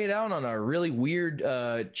gonna fade out on a really weird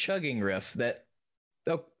chugging riff.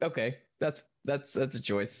 Okay, that's a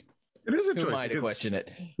choice. It is a choice. Who am I to question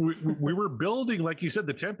it? We were building, like you said,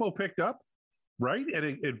 the tempo picked up, right?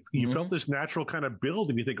 And you felt this natural kind of build,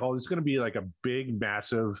 and you think, oh, it's going to be like a big,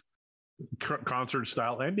 massive concert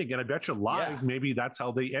style ending. And I bet you live, maybe that's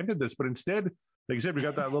how they ended this. But instead, like you said, we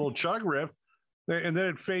got that little chug riff, and then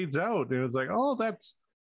it fades out, and it's like, oh, that's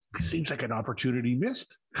seems like an opportunity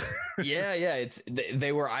missed. yeah.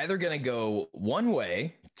 They were either going to go one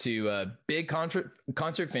way to a big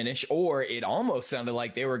concert finish, or it almost sounded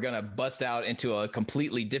like they were going to bust out into a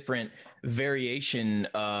completely different variation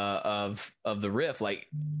of the riff, like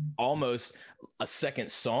almost a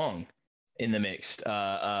second song in the mix.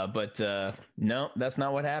 But no, that's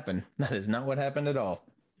not what happened. That is not what happened at all.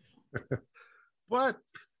 But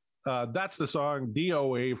that's the song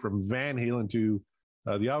D.O.A. from Van Halen 2.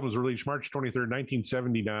 The album was released March 23rd,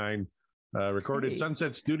 1979. Recorded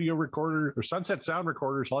Sunset Sound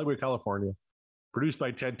Recorders, Hollywood, California. Produced by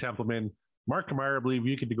Ted Templeman. Mark Kamara, I believe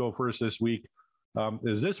you get to go first this week.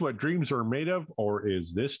 Is this what dreams are made of, or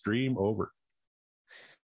is this dream over?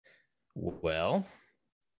 Well,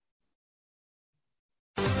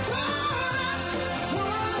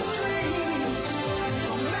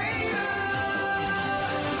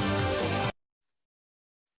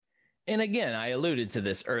 and again, I alluded to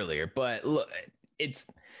this earlier, but look,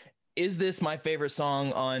 is this my favorite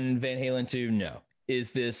song on Van Halen 2? No.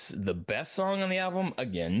 Is this the best song on the album?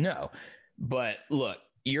 Again, no. But look,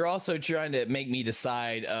 you're also trying to make me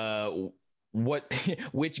decide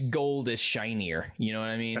which gold is shinier. You know what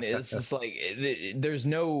I mean? It's just like there's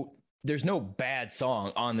no bad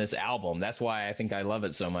song on this album. That's why I think I love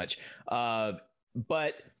it so much.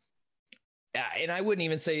 But and I wouldn't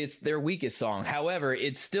even say it's their weakest song. However,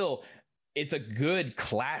 it's a good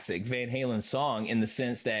classic Van Halen song in the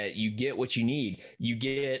sense that you get what you need. You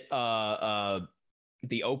get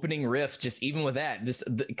the opening riff, just even with that,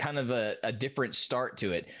 kind of a different start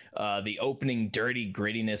to it. The opening dirty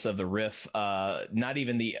grittiness of the riff,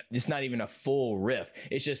 it's not even a full riff.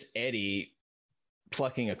 It's just Eddie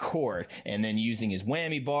plucking a chord and then using his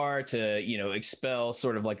whammy bar to expel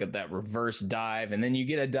sort of like that reverse dive, and then you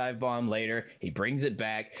get a dive bomb later. He brings it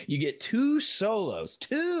back. You get two solos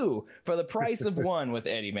for the price of one with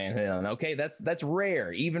Eddie Van Halen. Okay, that's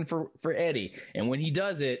rare even for Eddie, and when he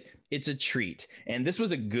does it, it's a treat. And this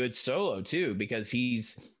was a good solo too, because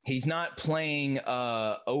he's not playing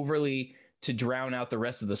overly to drown out the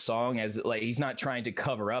rest of the song, as like he's not trying to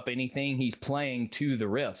cover up anything. He's playing to the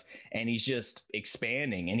riff, and he's just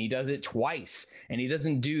expanding, and he does it twice, and he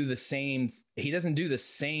doesn't do the same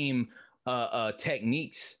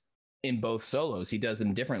techniques in both solos. He does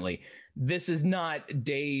them differently. This is not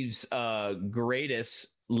Dave's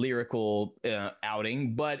greatest lyrical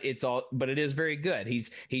outing, but it is very good.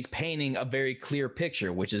 He's painting a very clear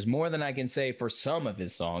picture, which is more than I can say for some of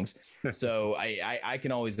his songs. So I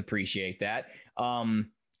can always appreciate that.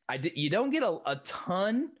 You don't get a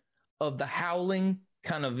ton of the howling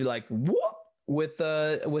kind of like whoop with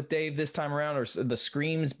Dave this time around, or the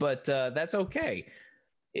screams, but that's okay,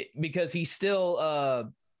 because he's still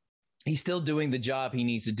doing the job he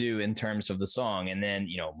needs to do in terms of the song. And then,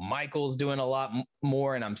 Michael's doing a lot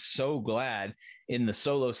more, and I'm so glad in the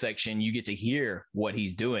solo section you get to hear what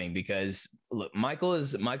he's doing, because look, Michael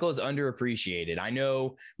is underappreciated. I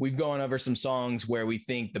know we've gone over some songs where we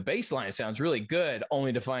think the bass line sounds really good,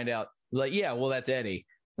 only to find out like, yeah, well, that's Eddie.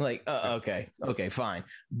 Like, okay, fine.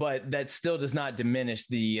 But that still does not diminish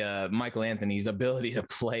the Michael Anthony's ability to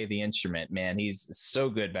play the instrument, man. He's so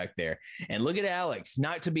good back there. And look at Alex,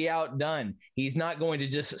 not to be outdone. He's not going to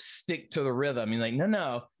just stick to the rhythm. He's like,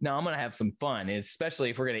 no, I'm going to have some fun, especially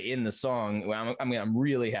if we're going to end the song. I'm going to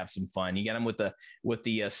really have some fun. You got him with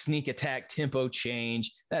the sneak attack tempo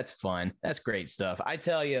change. That's fun. That's great stuff. I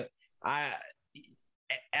tell you,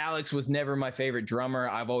 Alex was never my favorite drummer.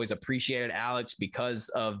 I've always appreciated Alex because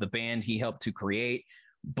of the band he helped to create.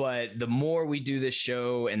 But the more we do this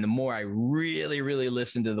show and the more I really, really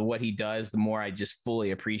listen to what he does, the more I just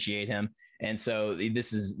fully appreciate him. And so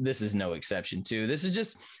this is no exception too. This is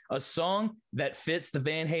just a song that fits the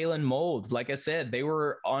Van Halen mold. Like I said, they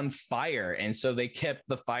were on fire, and so they kept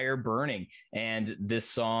the fire burning. And this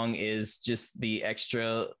song is just the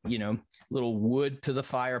extra, little wood to the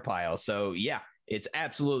fire pile. So yeah, it's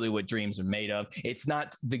absolutely what dreams are made of. It's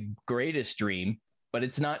not the greatest dream, but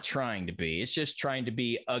it's not trying to be. It's just trying to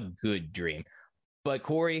be a good dream. But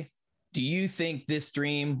Corey, do you think this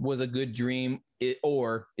dream was a good dream,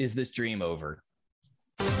 or is this dream over?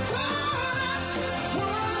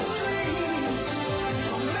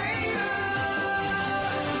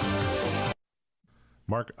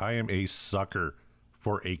 Mark, I am a sucker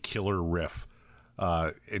for a killer riff.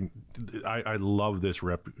 And I love this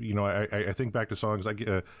riff. I think back to songs like,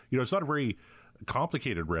 it's not a very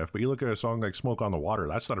complicated riff, but you look at a song like Smoke on the Water,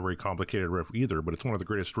 that's not a very complicated riff either, but it's one of the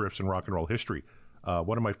greatest riffs in rock and roll history.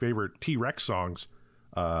 One of my favorite T-Rex songs,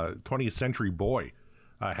 20th Century Boy,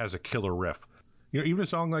 has a killer riff. Even a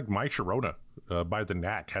song like My Sharona by The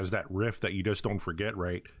Knack has that riff that you just don't forget,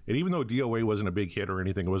 right? And even though D.O.A. wasn't a big hit or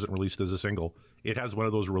anything, it wasn't released as a single, it has one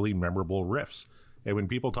of those really memorable riffs. And when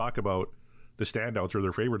people talk about the standouts or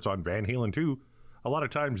their favorites on Van Halen 2, a lot of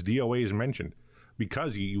times D.O.A. is mentioned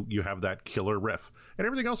because you have that killer riff. And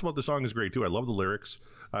everything else about the song is great too. I love the lyrics.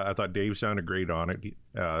 I thought Dave sounded great on it.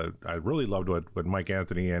 I really loved what Mike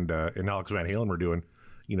Anthony and Alex Van Halen were doing,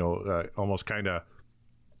 almost kind of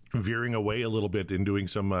veering away a little bit and doing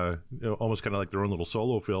some almost kind of like their own little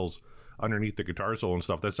solo fills underneath the guitar solo and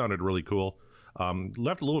stuff. That sounded really cool.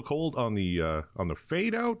 Left a little cold on the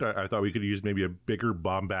fade out. I thought we could use maybe a bigger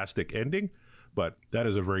bombastic ending, but that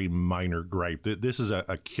is a very minor gripe. This is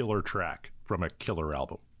a killer track from a killer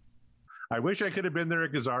album. I wish I could have been there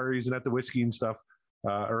at Gazzari's and at the Whiskey and stuff,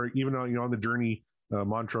 or even on the Journey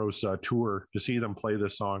Montrose tour to see them play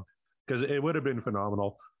this song, because it would have been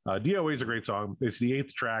phenomenal. D.O.A. is a great song. It's the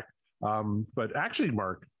 8th track. But actually,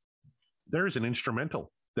 Mark, there's an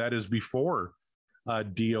instrumental that is before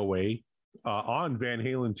D.O.A. On Van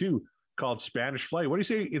Halen 2 called Spanish Fly. What do you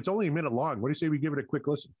say? It's only a minute long. What do you say we give it a quick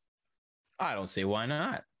listen? I don't see why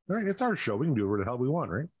not. All right, it's our show. We can do whatever the hell we want,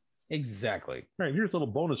 right? Exactly. All right, here's a little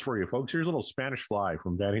bonus for you, folks. Here's a little Spanish Fly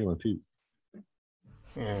from Van Halen 2.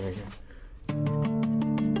 There we go.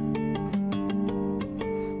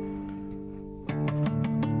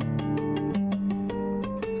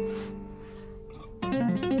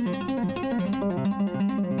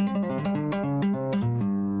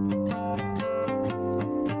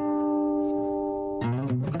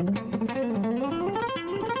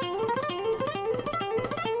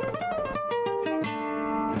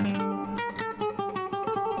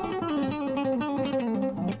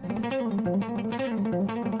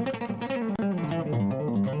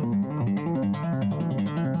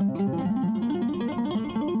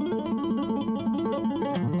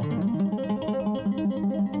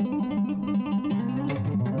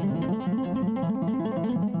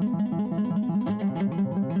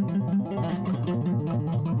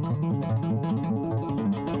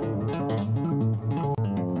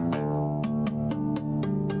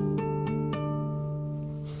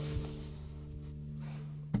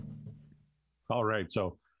 All right.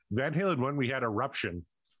 So Van Halen 1, we had Eruption,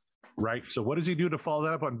 right? So what does he do to follow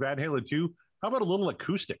that up on Van Halen 2? How about a little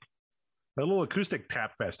acoustic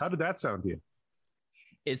tap fest? How did that sound to you?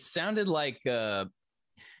 It sounded like, you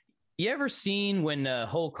ever seen when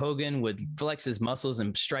Hulk Hogan would flex his muscles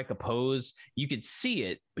and strike a pose? You could see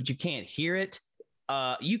it, but you can't hear it.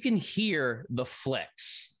 You can hear the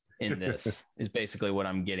flex in this is basically what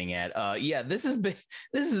I'm getting at. Yeah, this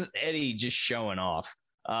is Eddie just showing off.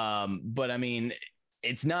 But I mean,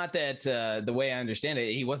 it's not that the way I understand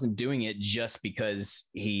it, he wasn't doing it just because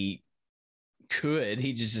he could.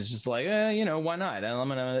 He just is just like, why not? I'm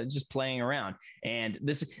gonna just playing around. And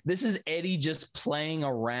this is Eddie just playing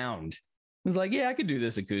around. He's like, yeah, I could do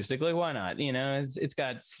this acoustically. Why not? It's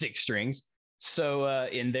got 6 strings. So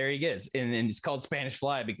and there he is, and it's called Spanish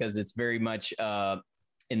Fly because it's very much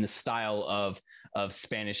in the style of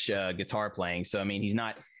Spanish guitar playing. So I mean, he's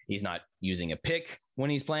not using a pick when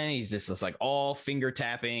he's playing. He's just like all finger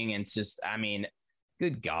tapping. And it's just, I mean,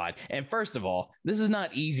 good God. And first of all, this is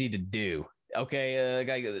not easy to do.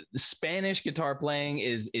 Okay. Spanish guitar playing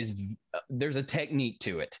is there's a technique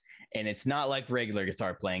to it, and it's not like regular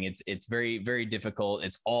guitar playing. It's very, very difficult.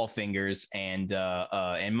 It's all fingers. And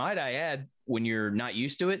might I add, when you're not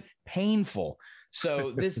used to it, painful.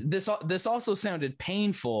 So this also sounded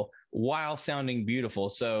painful while sounding beautiful.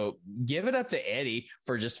 So give it up to Eddie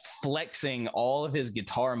for just flexing all of his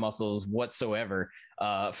guitar muscles whatsoever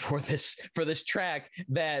for this track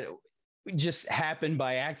that just happened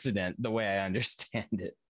by accident, the way I understand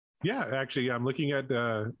it. Yeah, actually, I'm looking at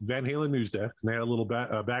Van Halen News Desk, and they had a little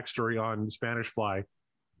backstory on Spanish Fly.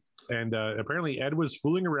 And apparently, Ed was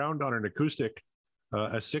fooling around on an acoustic,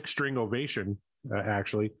 a 6-string Ovation,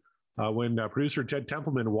 actually, when producer Ted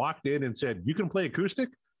Templeman walked in and said, "You can play acoustic?"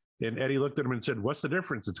 And Eddie looked at him and said, "What's the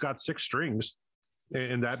difference? It's got 6 strings."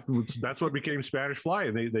 And that's what became Spanish Fly,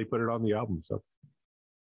 and they put it on the album. So,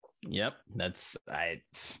 yep,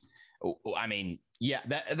 I mean, yeah,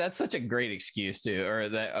 that's such a great excuse too, or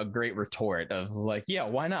a great retort of like, yeah,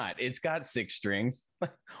 why not? It's got 6 strings.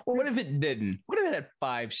 What if it didn't? What if it had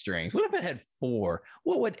 5 strings? What if it had 4?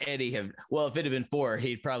 What would Eddie have? Well, if it had been 4,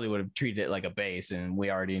 he probably would have treated it like a bass, and we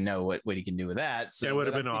already know what he can do with that. So it would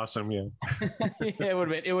have been awesome. Yeah, yeah, it would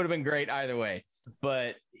have been great either way.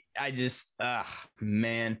 But I just,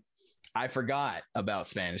 man, I forgot about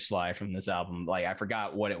Spanish Fly from this album. Like I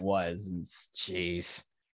forgot what it was, and jeez.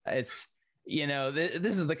 It's,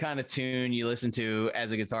 this is the kind of tune you listen to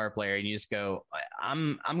as a guitar player and you just go,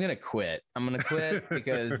 I'm going to quit. I'm going to quit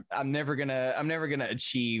because I'm never going to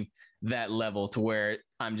achieve that level to where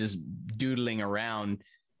I'm just doodling around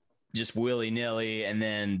just willy nilly. And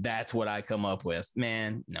then that's what I come up with,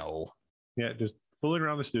 man. No. Yeah. Just fooling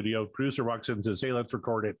around the studio. Producer walks in and says, "Hey, let's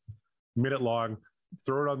record it. Minute long,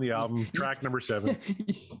 throw it on the album, track number 7.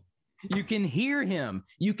 You can hear him.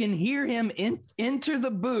 You can hear him enter the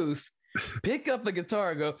booth, pick up the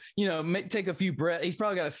guitar, go, take a few breaths. He's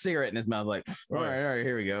probably got a cigarette in his mouth, like, all right,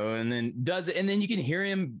 here we go. And then does it. And then you can hear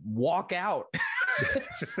him walk out.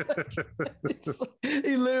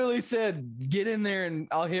 He literally said, "Get in there and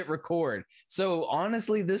I'll hit record." So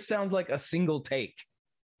honestly, this sounds like a single take.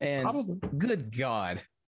 And probably. Good God.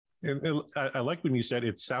 And I like when you said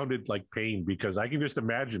it sounded like pain, because I can just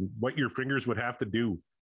imagine what your fingers would have to do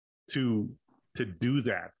to do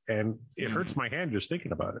that, and it hurts my hand just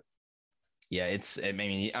thinking about it. Yeah, I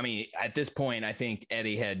mean, at this point, I think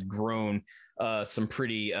Eddie had grown some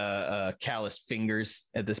pretty calloused fingers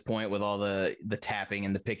at this point with all the tapping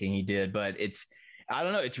and the picking he did. But I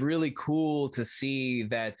don't know, it's really cool to see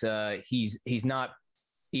that he's not,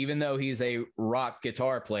 even though he's a rock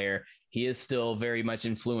guitar player, he is still very much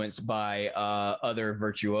influenced by other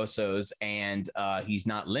virtuosos, and he's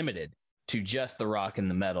not limited to just the rock and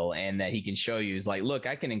the metal, and that he can show you is like, look,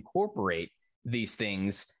 I can incorporate these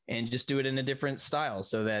things and just do it in a different style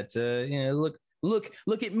so that,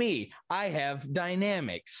 look at me. I have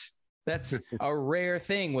dynamics. That's a rare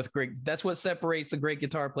thing with great. That's what separates the great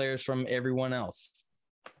guitar players from everyone else.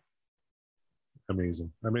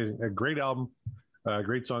 Amazing. A great album.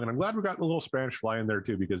 Great song. And I'm glad we got a little Spanish Fly in there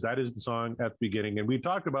too, because that is the song at the beginning. And we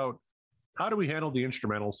talked about how do we handle the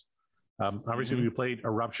instrumentals. Obviously we played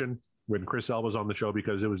Eruption when Chris L was on the show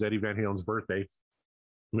because it was Eddie Van Halen's birthday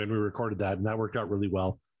when we recorded that, and that worked out really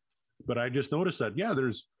well. But I just noticed that,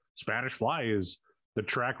 there's Spanish Fly is the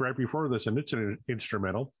track right before this, and it's an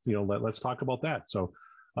instrumental. Let's talk about that. So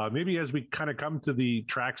maybe as we kind of come to the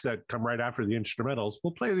tracks that come right after the instrumentals,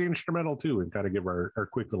 we'll play the instrumental too and kind of give our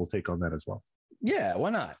quick little take on that as well. Yeah, why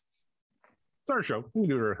not? It's our show. We can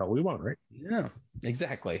do whatever the hell we want, right? Yeah,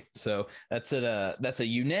 exactly. So that's a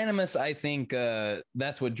unanimous, I think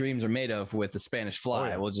that's what dreams are made of with the Spanish Fly. Oh,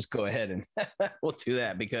 yeah. We'll just go ahead and we'll do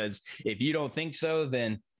that, because if you don't think so,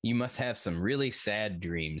 then you must have some really sad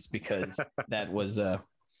dreams, because that was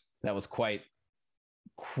quite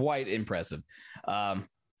impressive.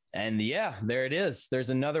 And yeah, there it is.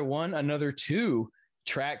 There's another 2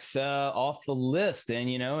 tracks off the list, and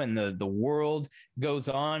and the world goes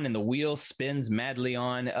on and the wheel spins madly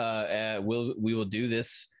on. We will do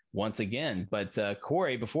this once again, but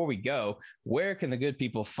Corey, before we go, where can the good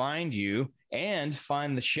people find you and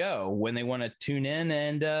find the show when they want to tune in,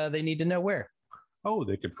 and they need to know where? Oh,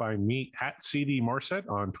 they could find me at CD Marset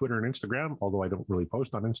on Twitter and Instagram, although I don't really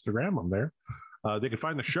post on Instagram. I'm there. They could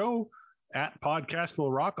find the show at Podcast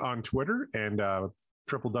Will Rock on Twitter, and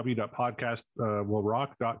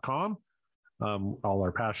www.podcastwillrock.com. All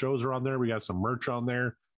our past shows are on there. We got some merch on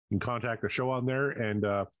there. You can contact the show on there, and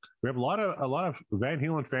we have a lot of Van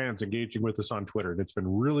Halen fans engaging with us on Twitter, and it's been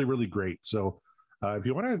really, really great. So if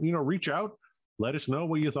you want to reach out, let us know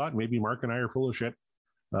what you thought. Maybe Mark and I are full of shit.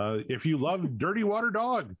 If you love Dirty Water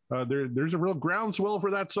Dog, there's a real groundswell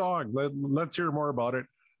for that song. Let's hear more about it.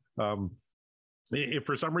 If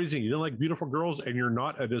for some reason you didn't like Beautiful Girls and you're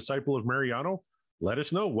not a disciple of Mariano, let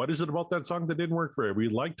us know. What is it about that song that didn't work for you? We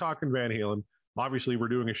like talking Van Halen. Obviously, we're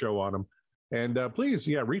doing a show on them. And please,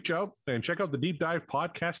 reach out and check out the Deep Dive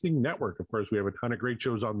Podcasting Network. Of course, we have a ton of great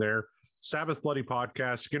shows on there. Sabbath Bloody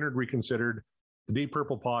Podcast, Skinnerd Reconsidered, the Deep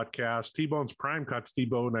Purple Podcast, T-Bone's Prime Cuts.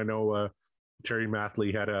 T-Bone, I know Terry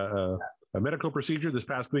Mathley had a medical procedure this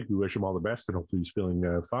past week. We wish him all the best, and hopefully he's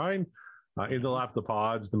feeling fine. In the Lap the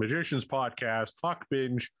Pods, The Magicians Podcast, Hawk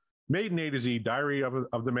Binge, Maiden A to Z, Diary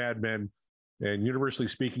of the Madmen, and Universally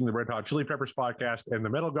Speaking, the Red Hot Chili Peppers Podcast, and the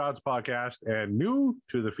Metal Gods Podcast, and new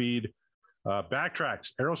to the feed,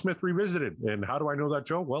 Backtracks, Aerosmith Revisited. And how do I know that,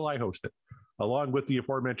 Joe? Well, I host it, along with the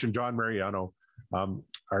aforementioned John Mariano.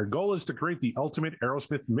 Our goal is to create the ultimate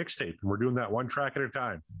Aerosmith mixtape, and we're doing that one track at a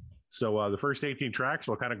time. So the first 18 tracks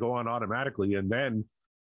will kind of go on automatically, and then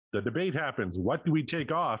the debate happens. What do we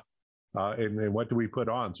take off, and what do we put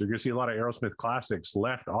on? So you're going to see a lot of Aerosmith classics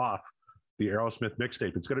left off the Aerosmith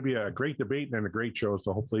mixtape. It's going to be a great debate and a great show,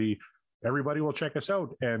 so hopefully everybody will check us out.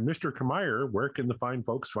 And Mr. Kmeyer, where can the fine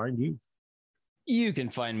folks find you? You can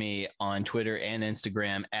find me on Twitter and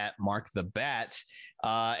Instagram at Mark the Bat.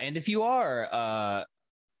 And if you are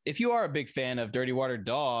a big fan of Dirty Water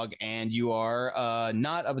Dog and you are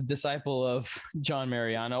not a disciple of John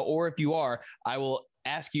Mariano, or if you are, I will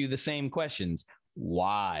ask you the same questions.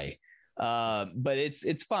 Why? But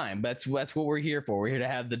it's fine. That's what we're here for. We're here to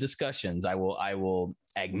have the discussions. I will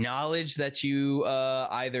acknowledge that you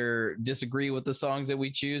either disagree with the songs that we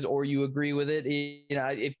choose or you agree with it. You know,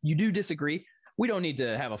 if you do disagree, we don't need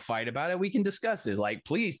to have a fight about it. We can discuss it. Like,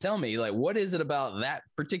 please tell me, like, what is it about that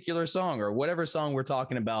particular song or whatever song we're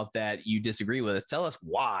talking about that you disagree with us? Tell us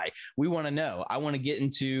why. We want to know. I want to get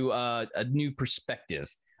into a new perspective.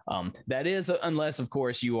 That is, unless, of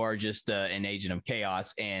course, you are just an agent of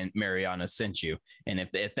chaos and Mariano sent you. And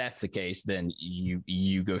if that's the case, then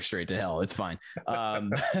you go straight to hell. It's fine.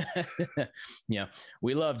 Yeah,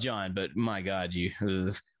 we love John, but my God, you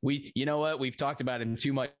know what? We've talked about him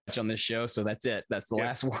too much on this show. So that's it. That's the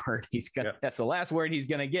last word that's the last word he's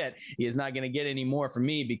going to get. He is not going to get any more from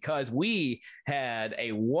me because we had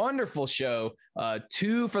a wonderful show,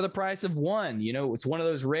 2 for the price of 1. You know, it's one of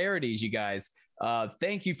those rarities, you guys.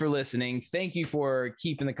 Thank you for listening. Thank you for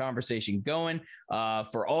keeping the conversation going,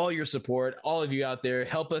 for all your support. All of you out there,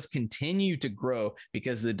 help us continue to grow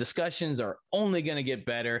because the discussions are only going to get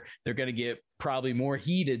better. They're going to get probably more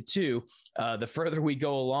heated too. The further we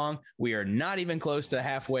go along, we are not even close to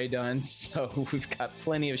halfway done. So we've got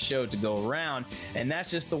plenty of show to go around. And that's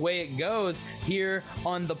just the way it goes here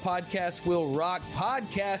on the Podcast Will Rock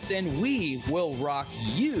podcast. And we will rock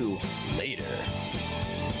you later.